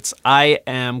of dates. I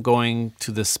am going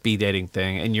to the speed dating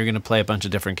thing, and you're going to play a bunch of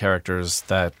different characters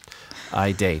that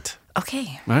I date.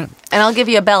 Okay. All right. And I'll give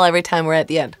you a bell every time we're at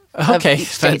the end. of Okay.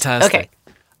 each date. Fantastic.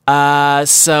 Okay.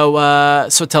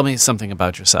 So tell me something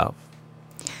about yourself.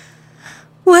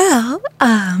 Well,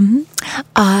 I'm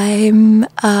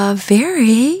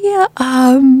very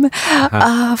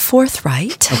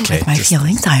forthright Okay, with my just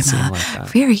feelings. I'm seem a like that.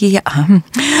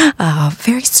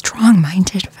 very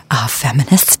strong-minded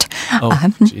feminist. Oh,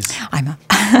 jeez. I'm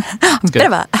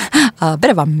a bit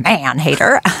of a man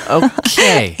hater.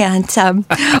 Okay. And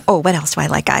what else do I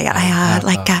like? I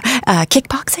like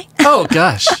kickboxing. Oh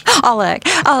gosh.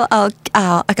 I'll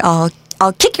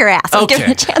kick your ass. I'll give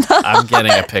Okay. it a chance. I'm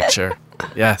getting a picture.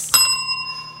 Yes.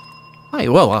 Hi.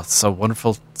 Well, it's so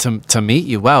wonderful to meet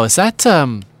you. Wow. Is that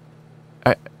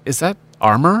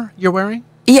armor you're wearing?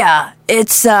 Yeah,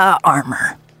 it's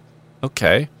armor.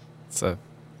 Okay.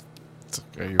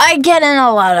 I get in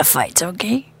a lot of fights,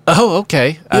 okay? Oh,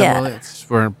 okay. Yeah.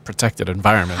 We're in a protected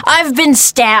environment. I've been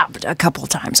stabbed a couple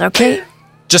times, okay?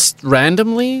 Just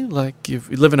randomly? Like you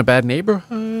live in a bad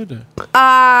neighborhood?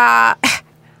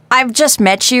 I've just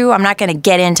met you. I'm not going to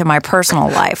get into my personal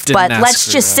life, Didn't but ask let's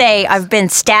for just that. say I've been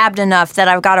stabbed enough that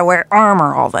I've got to wear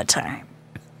armor all the time.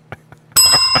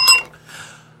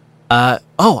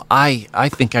 Oh, I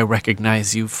think I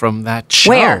recognize you from that show.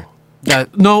 Where?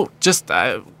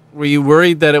 Were you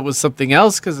worried that it was something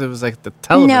else because it was like the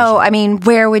television? No, I mean,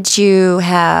 where would you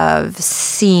have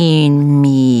seen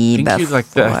me I before?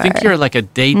 think you're like a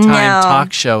daytime No.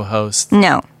 talk show host.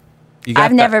 No, You got I've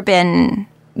that- never been.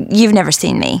 You've never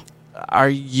seen me. Are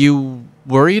you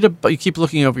worried about? You keep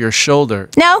looking over your shoulder.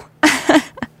 No?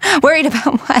 Worried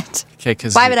about what? Okay,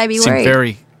 because Why would I be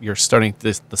worried? You're starting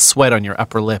the sweat on your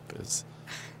upper lip is.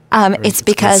 It's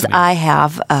because glistening. I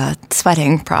have a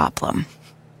sweating problem.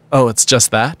 Oh, it's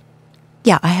just that.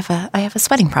 Yeah, I have a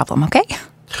sweating problem, okay?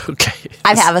 Okay.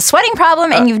 I have a sweating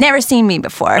problem and you've never seen me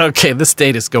before. Okay, this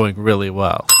date is going really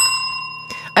well.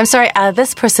 I'm sorry,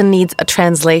 this person needs a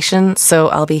translation, so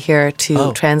I'll be here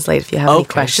to translate. If you have any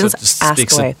questions, so just ask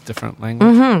speaks away. a different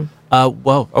language. Mm-hmm.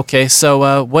 Whoa. Okay,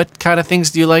 so what kind of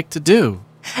things do you like to do?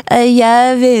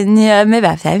 Jag vinner med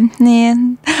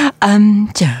vatten.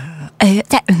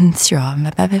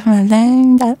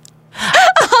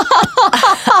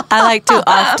 I like to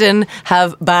often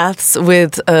have baths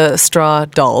with straw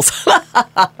dolls.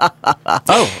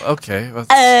 Oh, okay. Well,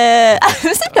 how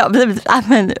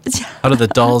do the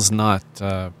dolls not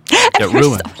get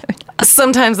ruined?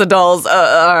 Sometimes the dolls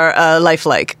are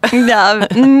lifelike. No,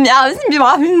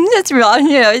 that's wrong.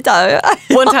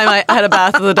 One time I had a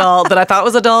bath with a doll that I thought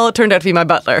was a doll. It turned out to be my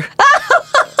butler.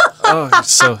 Oh,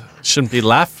 so shouldn't be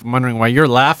wondering why you're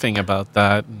laughing about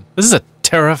that. This is a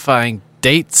terrifying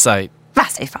date site.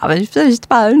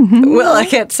 Well, I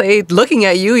can't say looking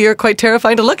at you, you're quite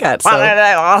terrifying to look at. So.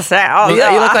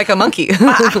 You look like a monkey.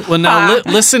 Well, now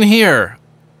listen here,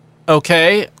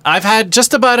 okay? I've had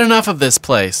just about enough of this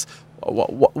place.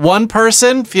 One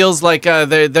person feels like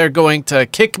they're going to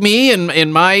kick me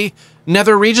in my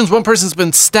nether regions. One person's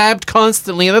been stabbed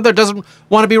constantly. Another doesn't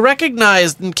want to be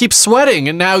recognized and keeps sweating.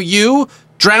 And now you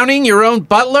drowning your own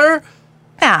butler?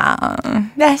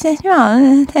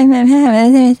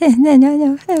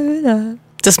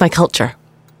 Just my culture.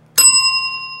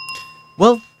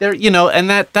 Well, there, and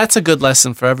that's a good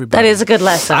lesson for everybody. That is a good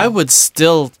lesson. I would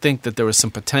still think that there was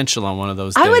some potential on one of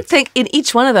those days. I would think in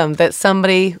each one of them that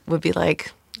somebody would be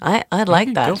like, I'd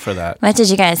like that. Go for that. What did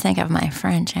you guys think of my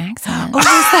French accent?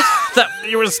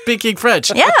 You were speaking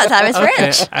French. Yes, I was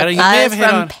French. You may have hit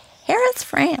from on. Paris,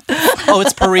 France. Oh,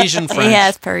 it's Parisian French.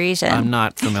 Yes, Parisian. I'm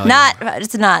not familiar.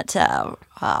 It's not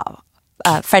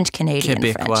French Canadian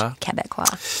Québécois. French.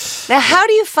 Québécois. Now, how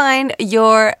do you find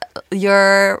your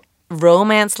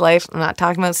romance life? I'm not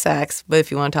talking about sex, but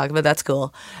if you want to talk about it, that's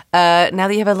cool. Now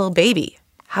that you have a little baby,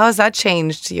 how has that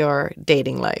changed your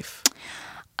dating life?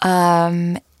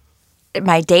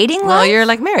 My dating life? Well, you're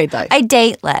like married life. I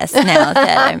date less now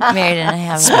that I'm married and I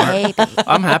have a baby.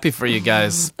 I'm happy for you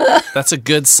guys. That's a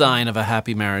good sign of a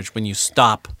happy marriage when you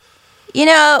stop.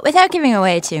 Without giving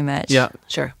away too much. Yeah.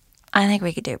 Sure. I think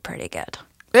we could do pretty good.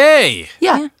 Hey!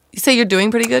 Yeah. You say you're doing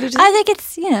pretty good? Did you I think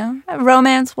it's,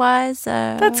 romance-wise.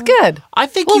 That's good. I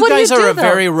think Well, you what do guys you are do, a though?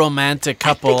 very romantic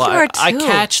couple. you are, I too.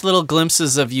 catch little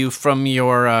glimpses of you from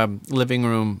your living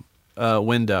room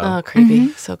window, Oh,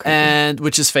 creepy. So creepy. and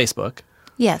which is Facebook.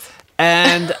 Yes.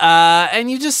 And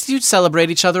you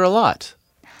celebrate each other a lot.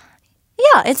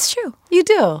 Yeah, it's true. You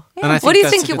do. And I What do you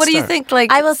that's a think? good What do you start. think? Like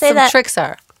I will say some that- tricks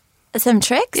are. Some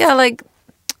tricks? Yeah, like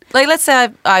let's say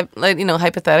I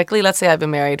hypothetically, let's say I've been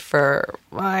married for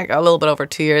like a little bit over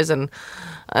 2 years and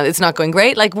it's not going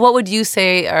great. Like, what would you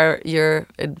say are your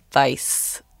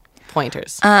advice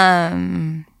pointers?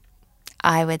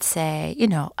 I would say,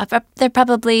 they're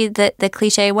probably the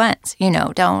cliche ones.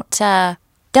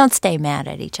 Don't stay mad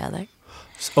at each other.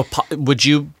 So, would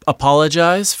you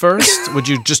apologize first? Would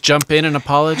you just jump in and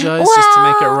apologize just to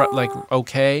make it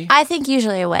okay? I think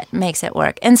usually what makes it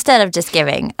work, instead of just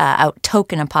giving out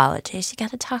token apologies, you got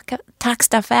to talk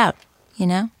stuff out,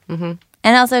 Mm-hmm.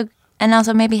 And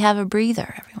also maybe have a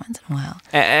breather every once in a while.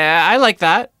 I like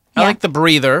that. I Yeah. like the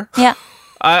breather. Yeah.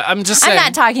 I'm just saying. I'm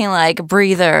not talking like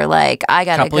breather, like I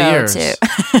gotta Couple go years. to.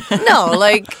 No,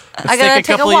 like I gotta take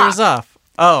a couple walk. years off.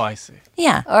 Oh, I see.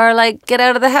 Yeah. Or like get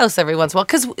out of the house every once in a while.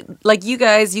 Because like you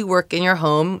guys, you work in your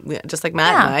home, just like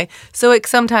Matt and Yeah. I. So it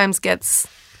sometimes gets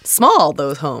small,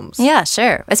 those homes. Yeah,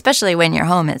 sure. Especially when your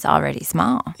home is already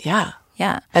small. Yeah.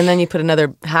 Yeah. And then you put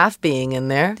another half being in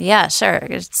there. Yeah, sure.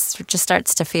 It just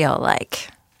starts to feel like,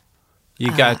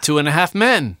 You got 2.5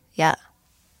 men. yeah.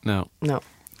 No. No.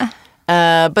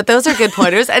 But those are good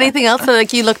pointers. Anything else that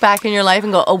like you look back in your life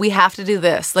and go, oh, we have to do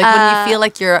this? Like when you feel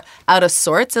like you're out of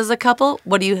sorts as a couple,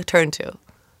 what do you turn to?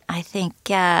 I think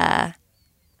you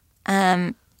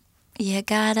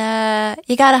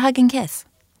gotta hug and kiss.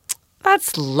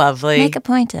 That's lovely. Make a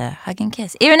point to hug and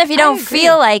kiss. Even if you don't agree.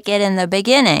 feel like it in the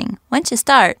beginning, once you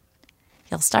start,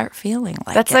 you'll start feeling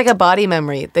like That's it. like a body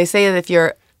memory. They say that if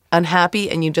you're unhappy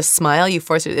and you just smile, you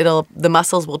force it, the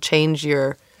muscles will change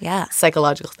your Yeah.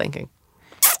 psychological thinking.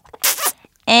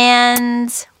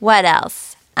 And what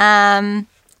else?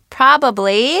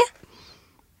 Probably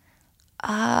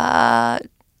hang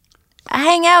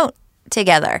out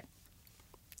together.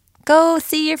 Go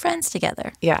see your friends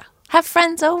together. Yeah. Have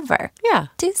friends over. Yeah.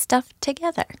 Do stuff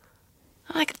together.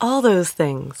 I like all those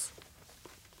things.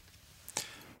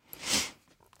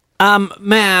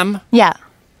 Ma'am, Yeah.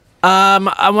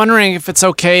 I'm wondering if it's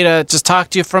okay to just talk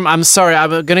to you I'm sorry,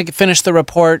 I'm going to finish the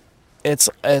report. It's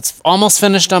almost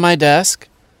finished on my desk.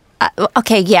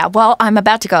 Okay, yeah. Well, I'm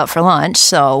about to go out for lunch,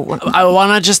 so... I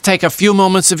want to just take a few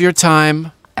moments of your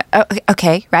time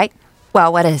okay, right?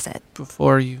 Well, what is it?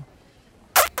 before you...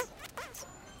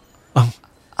 Oh.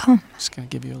 I'm just going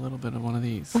to give you a little bit of one of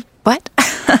these. What?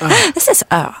 This is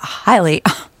highly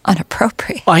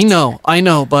inappropriate. I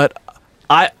know, but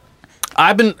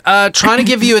I've been trying to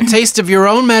give you a taste of your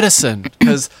own medicine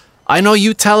because I know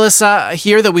you tell us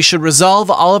here that we should resolve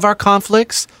all of our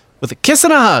conflicts with a kiss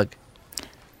and a hug.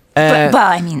 Well,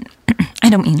 I mean,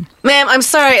 don't mean. Ma'am, I'm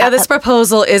sorry. This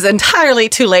proposal is entirely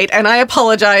too late, and I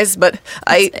apologize, but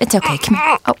It's okay. Come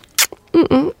here. Oh,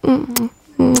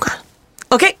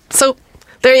 Okay, so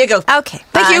there you go. okay.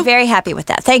 Thank you. I'm very happy with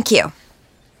that. Thank you.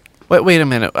 Wait a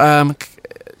minute.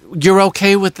 You're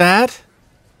okay with that?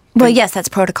 Well, yes, that's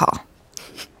protocol.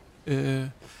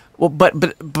 Well,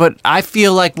 but I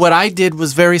feel like what I did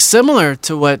was very similar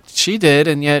to what she did,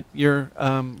 and yet you're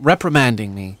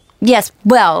reprimanding me. Yes,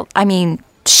 well, I mean,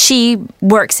 she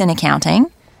works in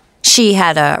accounting. She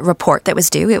had a report that was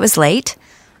due. It was late.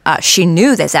 She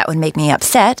knew that would make me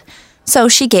upset, so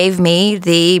she gave me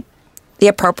the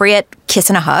appropriate kiss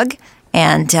and a hug,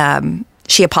 and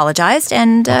she apologized,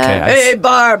 and... Hey,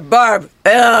 Barb.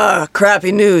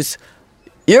 Crappy news.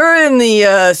 You're in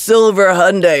the silver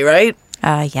Hyundai, right?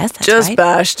 yes, that's Just right.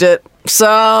 bashed it.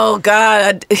 So,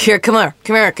 God, here, come here.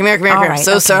 All right,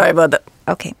 So okay. sorry about that.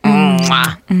 Okay. All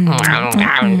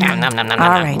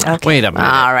right, okay. Wait a minute.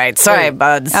 All right, sorry,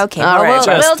 buds. Okay, All well,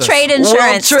 right, we'll trade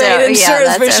insurance. We'll trade still. insurance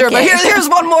yeah, for that's sure. But okay. here's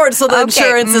one more, so the Okay.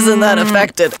 insurance isn't that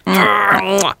affected.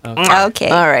 Okay.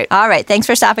 All right. All right, thanks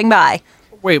for stopping by.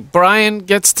 Wait, Brian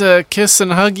gets to kiss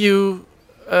and hug you.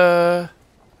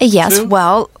 Yes, Sue?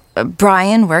 well,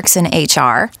 Brian works in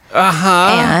HR.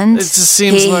 And It just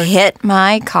seems he like hit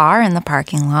my car in the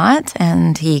parking lot,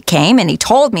 and he came and he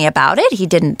told me about it. He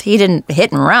didn't hit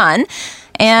and run.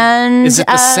 And Is it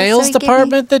the so sales he gave me-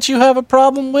 department that you have a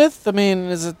problem with? I mean,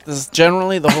 is it this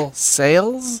generally the whole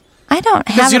sales? I don't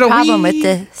have a problem with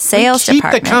the sales we keep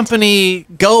department. the company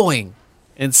going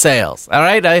in sales. All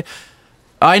right,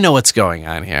 I know what's going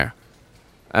on here.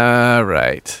 All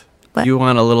right, What- you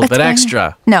want a little what's bit going on?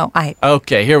 extra? No, I.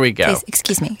 Okay, here we go. Please,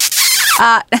 excuse me.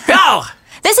 Go.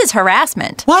 This is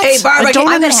harassment. What? Hey, Barb, I don't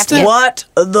I'm gonna have to understand. What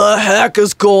the heck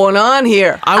is going on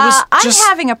here? I was I'm just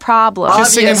having a problem.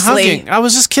 kissing and obviously- hugging. I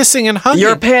was just kissing and hugging.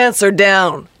 Your pants are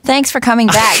down. Thanks for coming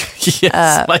back.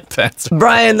 Yes, my pants. are-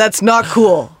 Brian, that's not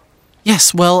cool.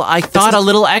 Yes, well, I thought a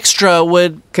little extra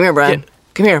would. Come here, Brian.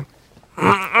 Come here.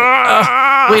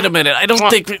 Wait a minute. I don't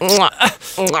think.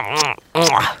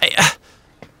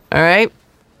 All right?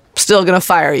 Still gonna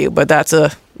fire you, but that's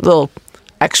a little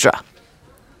extra.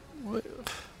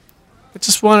 I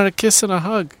just wanted a kiss and a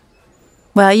hug.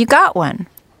 Well, you got one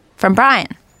from Brian.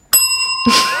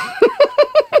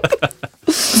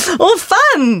 Oh,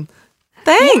 fun!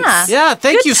 Thanks. Yeah,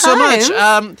 thank Good you so much.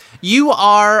 times. You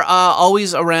are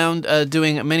always around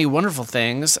doing many wonderful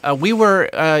things.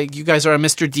 You guys are on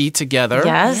Mr. D together.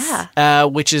 Yes.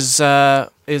 Which is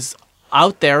out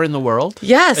there in the world.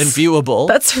 Yes. And viewable.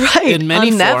 That's right. In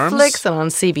many on forms. Netflix and on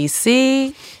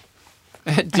CBC.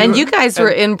 Do And you guys were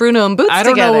in Bruno and Boots I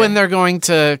don't together. know when they're going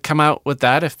to come out with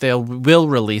that, if they will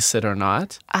release it or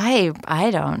not. I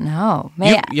don't know.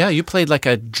 You played like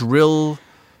a drill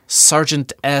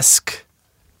sergeant-esque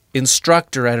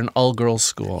instructor at an all-girls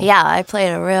school. Yeah, I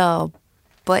played a real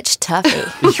butch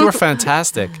toughie. You were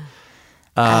fantastic.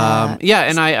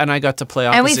 And I got to play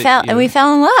opposite and we fell you. and we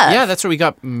fell in love. Yeah, that's where we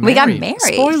got married. We got married.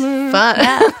 Spoiler.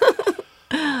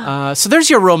 Fun. So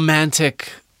there's your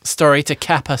romantic story to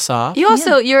cap us off. You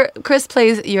also, Chris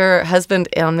plays your husband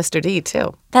on Mr. D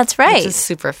too. That's Which right. is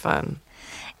super fun.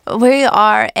 We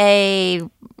are a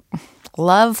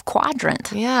love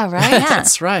quadrant. Yeah, right?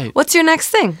 That's right. What's your next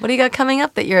thing? What do you got coming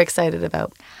up that you're excited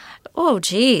about? Oh,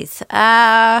 geez.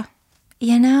 My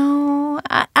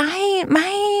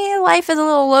life is a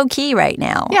little low key right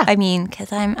now. Yeah. I mean,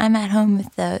 because I'm at home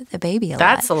with the baby a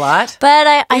That's lot. a lot. But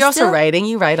I You're also still, writing.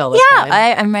 You write all the Yeah,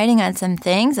 time. I'm writing on some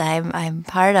things. I'm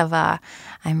part of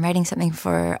I'm writing something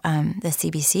for the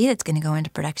CBC that's going to go into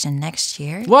production next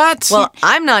year. What? Well,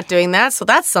 I'm not doing that, so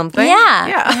that's something.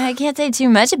 Yeah, I can't say too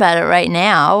much about it right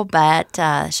now, but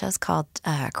the show's called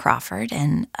Crawford,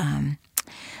 and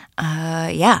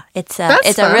it's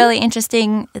That's a fun. really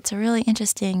interesting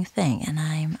thing, and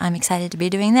I'm excited to be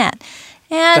doing that.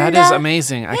 And that is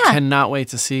amazing. I yeah. cannot wait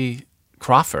to see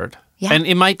Crawford. Yeah. And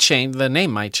it might change. The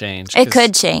name might change. It 'cause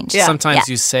could change. Sometimes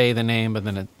Yeah. you say the name, but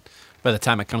then by the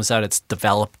time it comes out, it's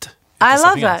developed. I into love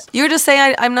something that. else. You were just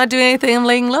saying I'm not doing anything. I'm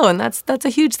laying low, and that's a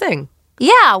huge thing.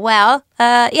 Yeah, well,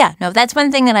 that's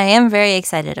one thing that I am very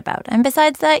excited about. And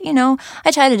besides that,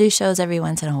 I try to do shows every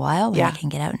once in a while when I Yeah. can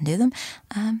get out and do them.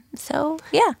 So,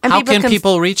 yeah. And How can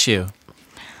people reach you?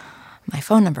 My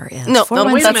phone number is No, wait a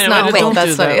 416 minute. Not, don't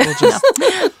that's do not that. it. We'll just-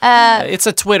 it's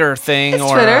a Twitter thing. It's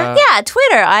or Twitter. Yeah,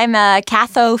 Twitter. I'm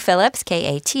Catho Phillips,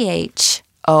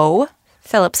 Katho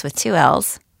Phillips with 2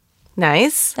 L's.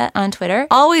 Nice. That on Twitter.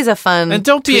 Always a fun. And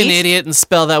don't be an tweet. idiot and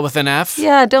spell that with an F.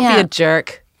 Yeah, don't be Yeah. a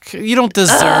jerk. You don't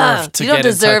deserve to You don't get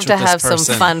in deserve touch to with this have some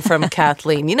person. fun from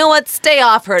Kathleen. You know what? Stay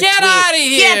off her Get tweet. outta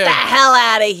here. Get the hell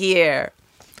out of here.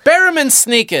 Berriman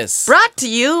Sneakers. Brought to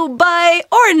you by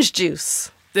Orange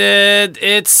Juice.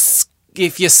 It's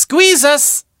if you squeeze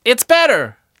us, it's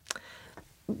better.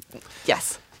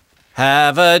 Yes.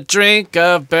 Have a drink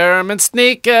of Berriman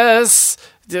Sneakers.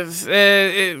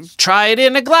 Try it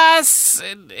in a glass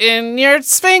in your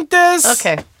sphincters.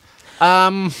 Okay.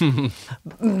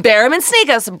 Berriman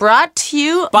Sneakers brought to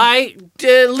you By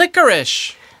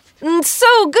licorice.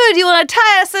 So good you want to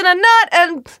tie us in a knot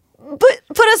and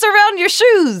put us around your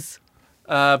shoes.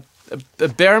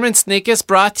 Berriman Sneakers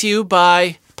brought to you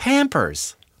by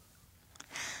Pampers.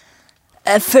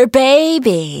 For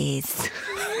babies.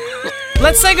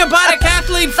 Let's say goodbye to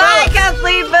Kathleen Phillips. Bye,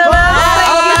 Kathleen Phillips.